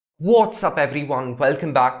What's up everyone,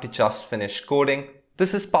 welcome back to Just Finished Coding.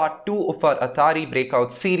 This is part 2 of our Atari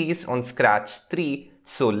Breakout series on Scratch 3,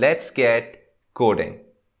 so let's get coding.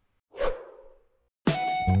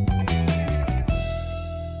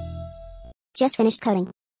 Just finished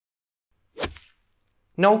coding.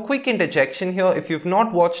 Now quick interjection here, if you've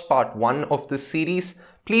not watched part 1 of this series,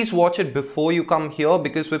 please watch it before you come here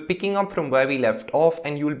because we're picking up from where we left off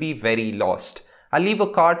and you'll be very lost. I'll leave a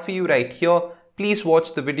card for you right here. Please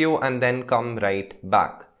watch the video and then come right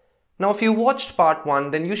back. Now if you watched part 1,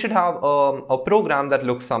 then you should have a program that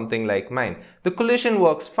looks something like mine. The collision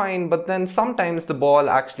works fine, but then sometimes the ball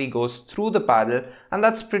actually goes through the paddle and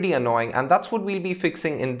that's pretty annoying, and that's what we'll be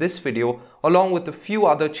fixing in this video along with a few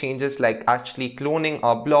other changes like actually cloning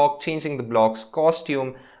our block, changing the block's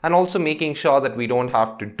costume, and also making sure that we don't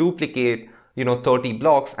have to duplicate 30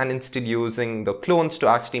 blocks and instead using the clones to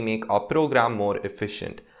actually make our program more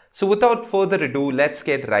efficient. So without further ado, let's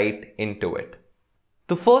get right into it.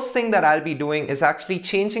 The first thing that I'll be doing is actually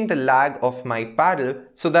changing the lag of my paddle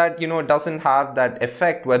so that it doesn't have that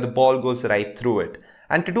effect where the ball goes right through it.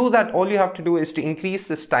 And to do that, all you have to do is to increase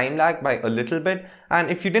this time lag by a little bit.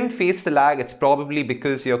 And if you didn't face the lag, it's probably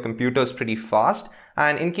because your computer is pretty fast.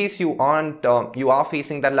 And in case you are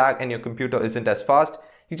facing that lag and your computer isn't as fast,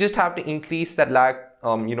 you just have to increase that lag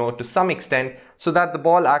to some extent so that the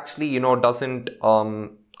ball actually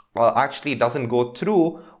doesn't go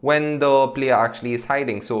through when the player actually is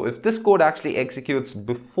hiding. So if this code actually executes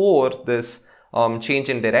before this change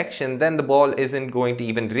in direction, then the ball isn't going to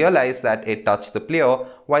even realize that it touched the player,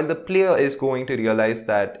 while the player is going to realize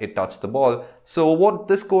that it touched the ball. So what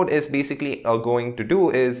this code is basically going to do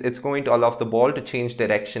is it's going to allow the ball to change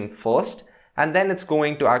direction first, and then it's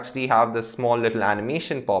going to actually have this small little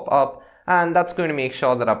animation pop up, and that's going to make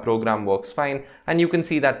sure that our program works fine. And you can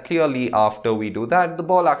see that clearly after we do that, the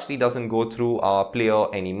ball actually doesn't go through our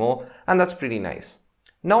player anymore, and that's pretty nice.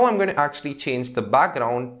 Now I'm going to actually change the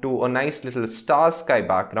background to a nice little star sky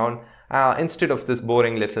background instead of this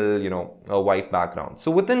boring little a white background.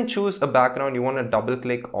 So within choose a background, you want to double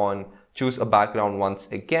click on choose a background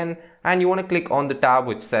once again, and you want to click on the tab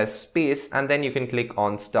which says space, and then you can click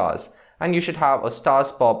on stars. And you should have a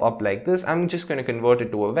stars pop up like this. I'm just going to convert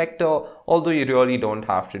it to a vector, although you really don't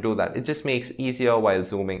have to do that. It just makes it easier while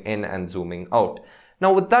zooming in and zooming out.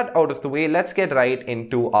 Now with that out of the way, let's get right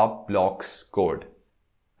into our blocks code.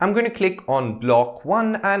 I'm going to click on block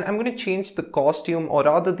 1 and I'm going to change the costume, or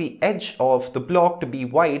rather the edge of the block, to be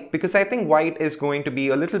white because I think white is going to be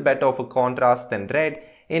a little better of a contrast than red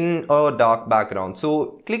in a dark background.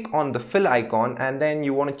 So click on the fill icon and then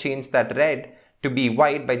you want to change that red to be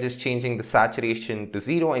white by just changing the saturation to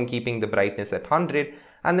 0 and keeping the brightness at 100,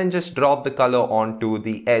 and then just drop the color onto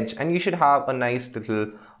the edge and you should have a nice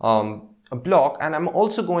little block. And I'm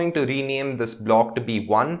also going to rename this block to be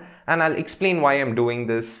 1, and I'll explain why I'm doing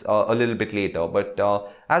this a little bit later, but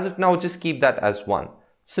as of now just keep that as 1.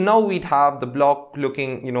 So now we'd have the block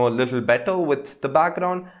looking a little better with the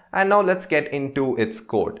background, and now let's get into its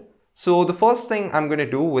code. So the first thing I'm going to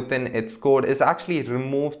do within its code is actually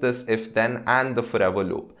remove this if then and the forever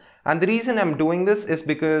loop. And the reason I'm doing this is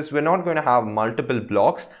because we're not going to have multiple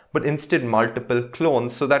blocks, but instead multiple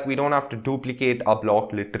clones, so that we don't have to duplicate our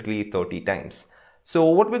block literally 30 times. So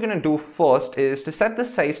what we're going to do first is to set the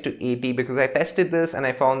size to 80 because I tested this and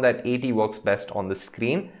I found that 80 works best on the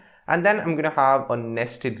screen. And then I'm going to have a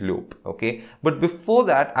nested loop, okay? But before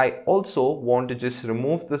that, I also want to just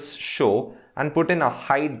remove this show and put in a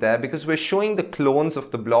hide there because we're showing the clones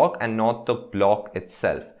of the block and not the block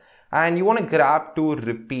itself. And you want to grab 2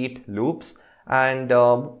 repeat loops, and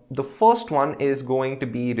the first one is going to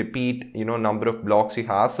be repeat number of blocks you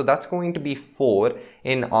have. So that's going to be 4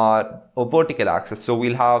 in our vertical axis. So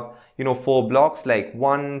we'll have 4 blocks like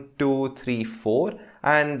 1, 2, 3, 4,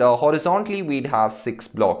 and horizontally we'd have 6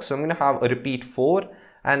 blocks. So I'm going to have a repeat 4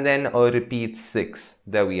 and then a repeat 6.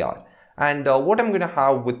 There we are. And what I'm going to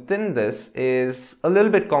have within this is a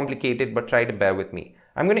little bit complicated, but try to bear with me.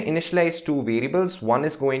 I'm going to initialize 2 variables. One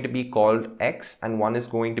is going to be called x and one is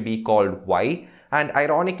going to be called y. And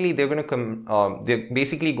ironically, they're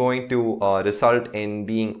basically going to result in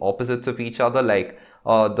being opposites of each other. Like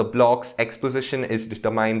the block's x position is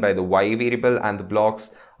determined by the y variable and the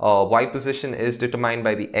block's y position is determined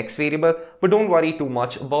by the x variable. But don't worry too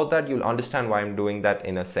much about that. You'll understand why I'm doing that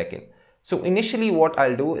in a second. So initially what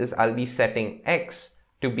I'll do is I'll be setting x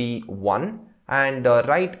to be 1, and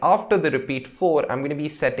right after the repeat 4 I'm going to be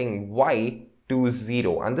setting y to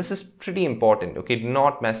 0, and this is pretty important, okay? Do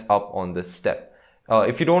not mess up on this step.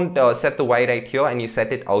 If you don't set the y right here and you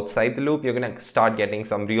set it outside the loop, you're going to start getting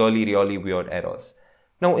some really weird errors.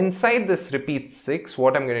 Now inside this repeat 6,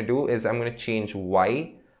 what I'm going to do is I'm going to change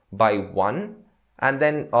y by 1, and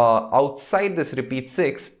then outside this repeat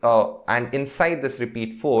 6 and inside this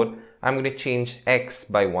repeat 4, I'm going to change x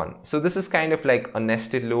by 1. So this is kind of like a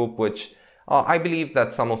nested loop, which I believe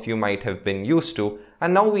that some of you might have been used to.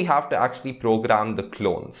 And now we have to actually program the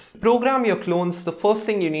clones. To program your clones, the first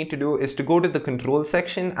thing you need to do is to go to the control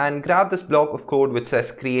section and grab this block of code which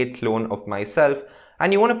says create clone of myself,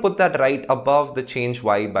 and you want to put that right above the change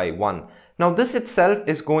y by 1. Now this itself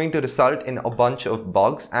is going to result in a bunch of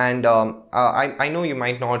bugs, and I know you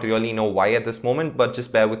might not really know why at this moment, but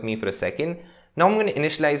just bear with me for a second. Now I'm going to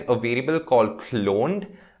initialize a variable called cloned,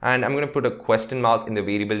 and I'm going to put a question mark in the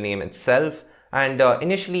variable name itself. And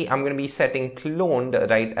initially I'm going to be setting cloned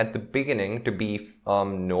right at the beginning to be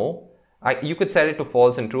no. You could set it to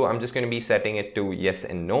false and true. I'm just going to be setting it to yes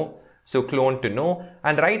and no. So clone to no.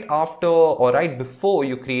 And right after or right before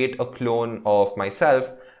you create a clone of myself,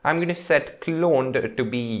 I'm going to set cloned to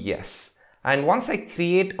be yes. And once I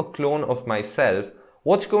create a clone of myself,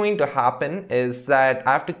 what's going to happen is that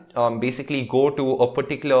I have to basically go to a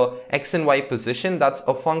particular x and y position that's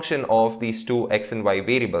a function of these two x and y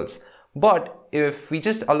variables. But if we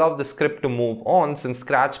just allow the script to move on, since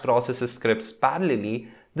Scratch processes scripts parallelly,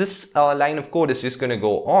 this line of code is just going to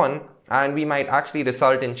go on, and we might actually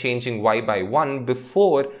result in changing y by 1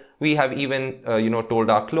 before we have even told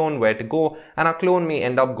our clone where to go, and our clone may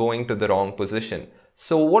end up going to the wrong position.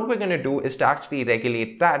 So what we're going to do is to actually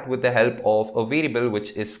regulate that with the help of a variable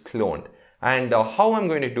which is cloned. And how I'm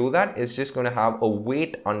going to do that is just going to have a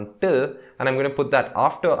wait until, and I'm going to put that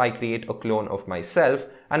after I create a clone of myself.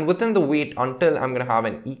 And within the wait until, I'm going to have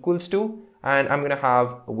an equals to, and I'm going to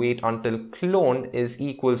have wait until cloned is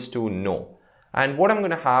equals to no. And what I'm going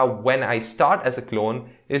to have when I start as a clone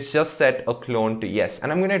is just set a clone to yes.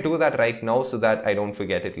 And I'm going to do that right now so that I don't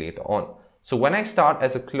forget it later on. So when I start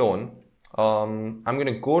as a clone, I'm going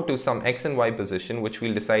to go to some x and y position, which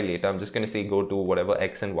we'll decide later. I'm just going to say go to whatever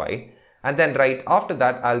x and y. And then right after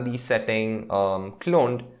that, I'll be setting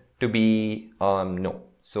cloned to be no.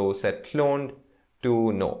 So set cloned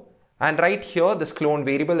to no. And right here, this clone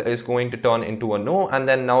variable is going to turn into a no. And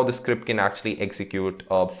then now the script can actually execute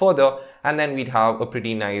further. And then we'd have a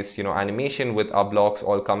pretty nice, animation with our blocks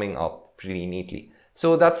all coming up pretty neatly.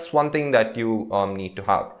 So that's one thing that you need to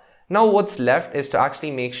have. Now what's left is to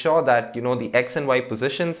actually make sure that, the x and y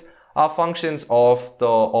positions are functions of the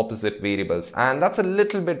opposite variables, and that's a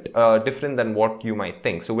little bit different than what you might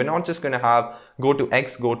think. So we're not just going to have go to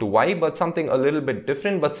x, go to y, but something a little bit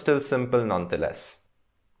different but still simple nonetheless.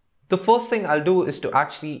 The first thing I'll do is to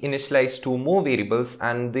actually initialize two more variables,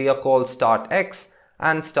 and they are called start x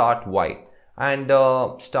and start y. And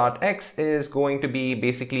start x is going to be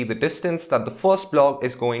basically the distance that the first block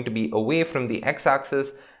is going to be away from the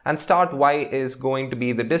x-axis, and start y is going to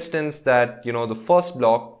be the distance that the first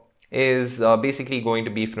block is basically going to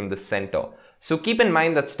be from the center. So keep in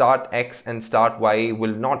mind that start x and start y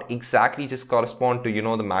will not exactly just correspond to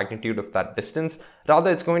the magnitude of that distance. Rather,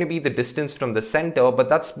 it's going to be the distance from the center, but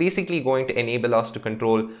that's basically going to enable us to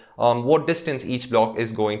control what distance each block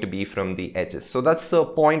is going to be from the edges. So that's the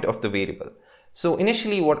point of the variable. So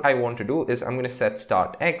initially what I want to do is I'm going to set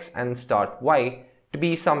start x and start y to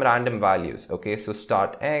be some random values. Okay, so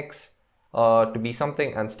start x to be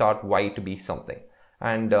something and start y to be something.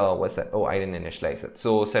 And what's that? Oh, I didn't initialize it.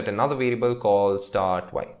 So set another variable called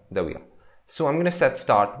start y. There we go. So I'm going to set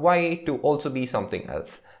start y to also be something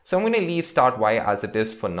else. So I'm going to leave start y as it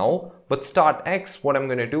is for now, but start x, what I'm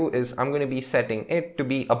going to do is I'm going to be setting it to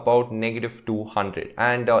be about -200.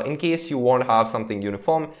 And in case you want to have something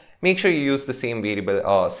uniform, make sure you use the same variable,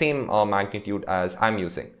 same magnitude as I'm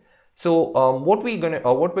using. So what we're going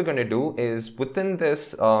to do is within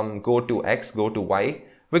this go to x, go to y,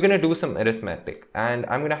 we're going to do some arithmetic, and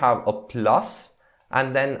I'm going to have a plus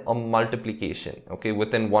and then a multiplication, okay,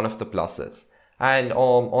 within one of the pluses. And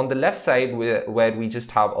on the left side where we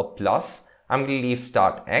just have a plus, I'm going to leave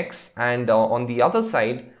start x, and on the other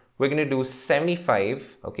side, we're going to do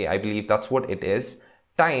 75, okay, I believe that's what it is,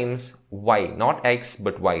 times y, not x,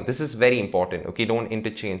 but y. This is very important, okay, don't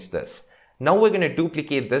interchange this. Now we're going to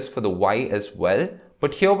duplicate this for the y as well,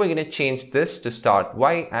 but here we're going to change this to start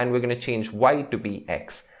y, and we're going to change y to be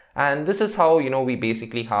x. And this is how, we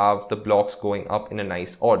basically have the blocks going up in a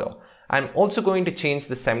nice order. I'm also going to change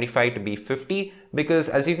the 75 to be 50, because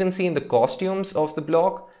as you can see in the costumes of the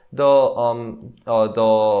block, the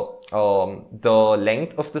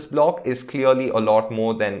length of this block is clearly a lot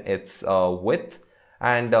more than its width.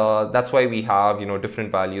 And that's why we have,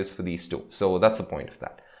 different values for these two. So that's the point of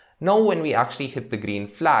that. Now, when we actually hit the green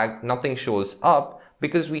flag, nothing shows up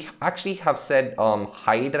because we actually have said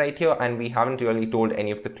hide right here, and we haven't really told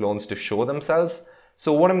any of the clones to show themselves.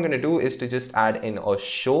 So what I'm going to do is to just add in a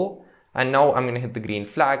show, and now I'm going to hit the green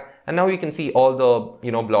flag, and now you can see all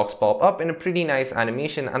the blocks pop up in a pretty nice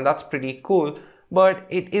animation, and that's pretty cool. But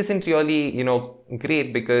it isn't really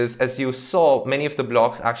great, because as you saw, many of the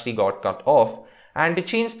blocks actually got cut off. And to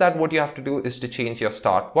change that, what you have to do is to change your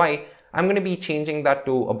start Y. I'm going to be changing that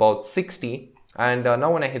to about 60, and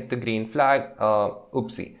now when I hit the green flag,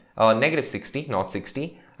 negative 60, not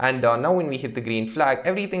 60. And now when we hit the green flag,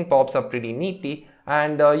 everything pops up pretty neatly,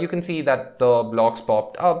 and you can see that the blocks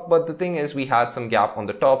popped up. But the thing is, we had some gap on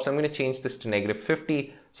the top, so I'm going to change this to negative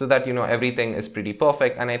 50 so that everything is pretty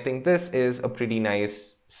perfect. And I think this is a pretty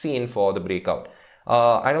nice scene for the breakout.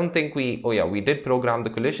 I don't think we did program the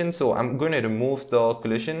collision, so I'm going to remove the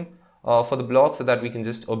collision for the block so that we can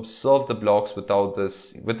just observe the blocks without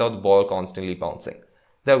the ball constantly bouncing.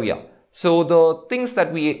 There we are. So the things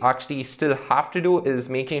that we actually still have to do is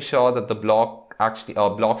making sure that the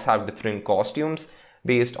blocks have different costumes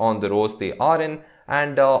based on the rows they are in.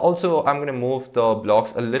 And also I'm going to move the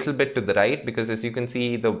blocks a little bit to the right, because as you can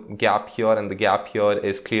see, the gap here and the gap here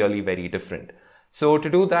is clearly very different. So to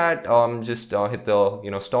do that, just hit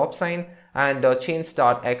the stop sign and change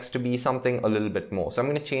start X to be something a little bit more. So I'm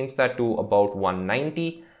going to change that to about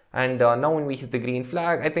 190. And now when we hit the green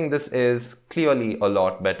flag, I think this is clearly a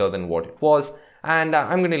lot better than what it was. And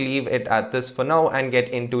I'm going to leave it at this for now and get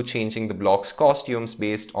into changing the blocks costumes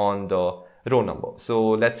based on the row number. So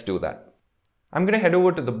let's do that. I'm going to head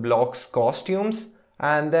over to the blocks costumes,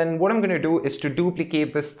 and then what I'm going to do is to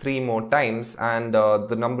duplicate this 3 more times, and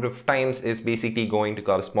the number of times is basically going to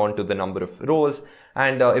correspond to the number of rows.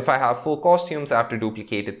 And if I have 4 costumes, I have to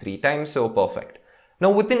duplicate it 3 times, so perfect. Now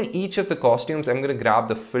within each of the costumes, I'm going to grab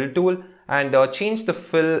the fill tool and change the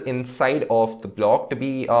fill inside of the block to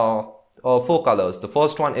be 4 colors. The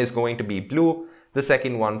first one is going to be blue, the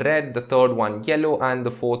second one red, the third one yellow, and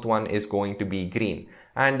the fourth one is going to be green.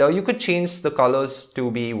 And you could change the colors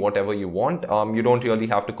to be whatever you want. You don't really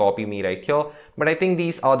have to copy me right here, but I think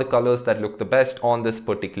these are the colors that look the best on this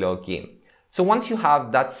particular game. So once you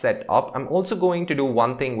have that set up, I'm also going to do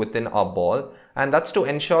one thing within our ball, and that's to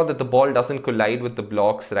ensure that the ball doesn't collide with the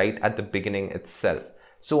blocks right at the beginning itself.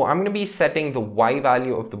 So I'm going to be setting the Y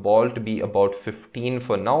value of the ball to be about 15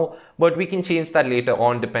 for now, but we can change that later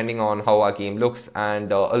on depending on how our game looks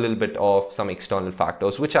and a little bit of some external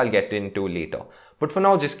factors, which I'll get into later. But for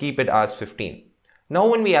now, just keep it as 15. Now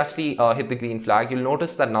when we actually hit the green flag, you'll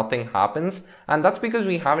notice that nothing happens, and that's because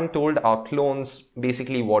we haven't told our clones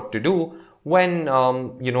basically what to do when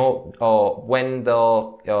when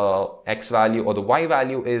the X value or the Y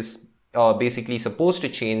value is basically supposed to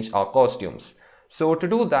change our costumes. So to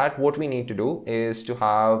do that, what we need to do is to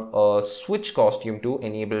have a switch costume to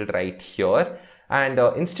enabled right here. And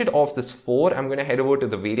instead of this 4, I'm going to head over to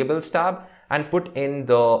the variables tab and put in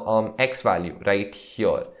the X value right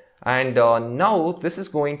here. And now this is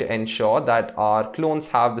going to ensure that our clones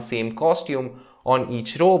have the same costume on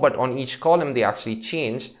each row, but on each column they actually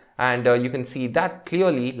change. And you can see that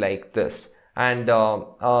clearly like this. And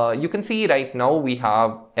you can see right now we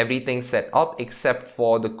have everything set up except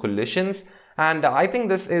for the collisions. And I think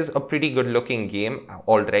this is a pretty good looking game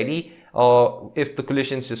already. If the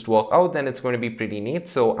collisions just work out, then it's going to be pretty neat.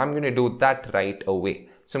 So I'm going to do that right away.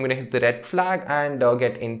 So I'm going to hit the red flag and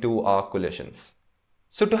get into our collisions.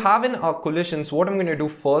 So to have in our collisions, what I'm going to do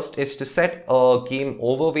first is to set a game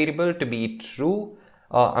over variable to be true.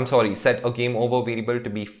 Set a game over variable to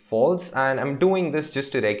be false. And I'm doing this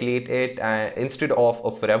just to regulate it. And instead of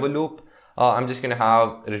a forever loop, I'm just going to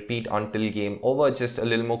have repeat until game over, just a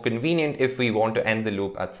little more convenient if we want to end the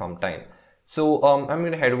loop at some time. So I'm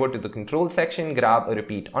going to head over to the control section, grab a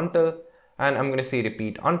repeat until, and I'm going to say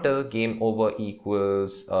repeat until game over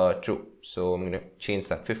equals true. So I'm going to change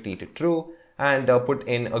that 50 to true and put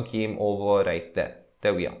in a game over right there.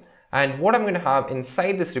 There we are. And what I'm going to have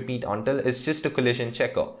inside this repeat until is just a collision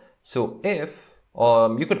checker. So if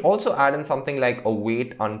you could also add in something like a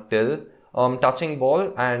wait until touching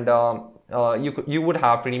ball, and you would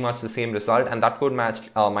have pretty much the same result, and that code match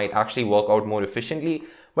might actually work out more efficiently.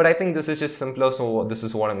 But I think this is just simpler, so this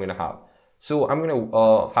is what I'm going to have. So I'm going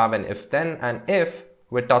to have an if then, and if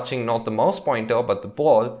we're touching not the mouse pointer but the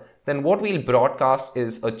ball, then what we'll broadcast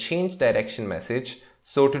is a change direction message.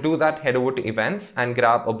 So to do that, head over to events and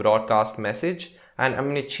grab a broadcast message, and I'm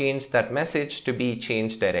going to change that message to be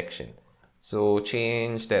change direction. So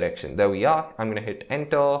change direction, there we are. I'm going to hit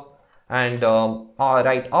enter. And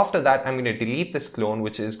right after that, I'm going to delete this clone,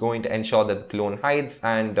 which is going to ensure that the clone hides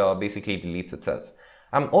and basically deletes itself.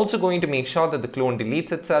 I'm also going to make sure that the clone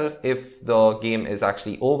deletes itself if the game is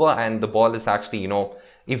actually over and the ball is actually,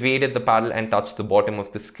 evaded the paddle and touched the bottom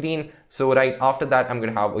of the screen. So right after that, I'm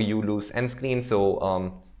going to have a you lose end screen.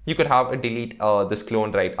 So you could have a delete this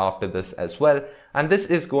clone right after this as well. And this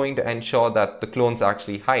is going to ensure that the clones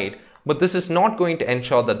actually hide, but this is not going to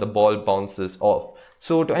ensure that the ball bounces off.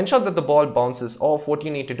 So to ensure that the ball bounces off, what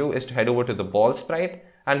you need to do is to head over to the ball sprite,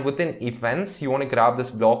 and within events, you want to grab this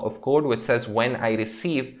block of code which says when I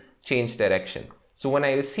receive change direction. So when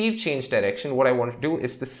I receive change direction, what I want to do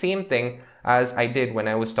is the same thing as I did when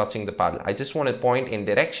I was touching the paddle. I just want to point in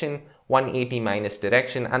direction 180 minus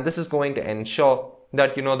direction, and this is going to ensure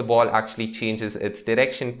that the ball actually changes its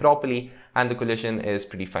direction properly and the collision is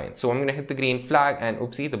pretty fine. So I'm going to hit the green flag, and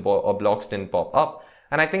oopsie, the blocks didn't pop up.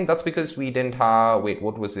 And I think that's because we didn't have, wait,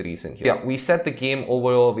 what was the reason here? Yeah, we set the game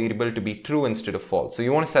over variable to be true instead of false. So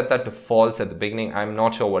you want to set that to false at the beginning. I'm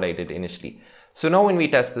not sure what I did initially. So now when we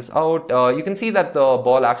test this out, you can see that the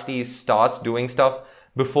ball actually starts doing stuff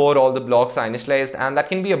before all the blocks are initialized, and that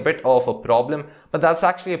can be a bit of a problem, but that's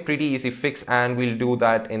actually a pretty easy fix, and we'll do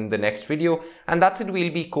that in the next video. And that's it,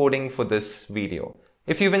 we'll be coding for this video.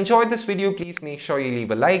 If you've enjoyed this video, please make sure you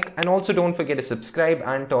leave a like, and also don't forget to subscribe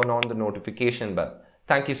and turn on the notification bell.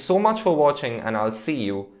 Thank you so much for watching, and I'll see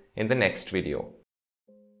you in the next video.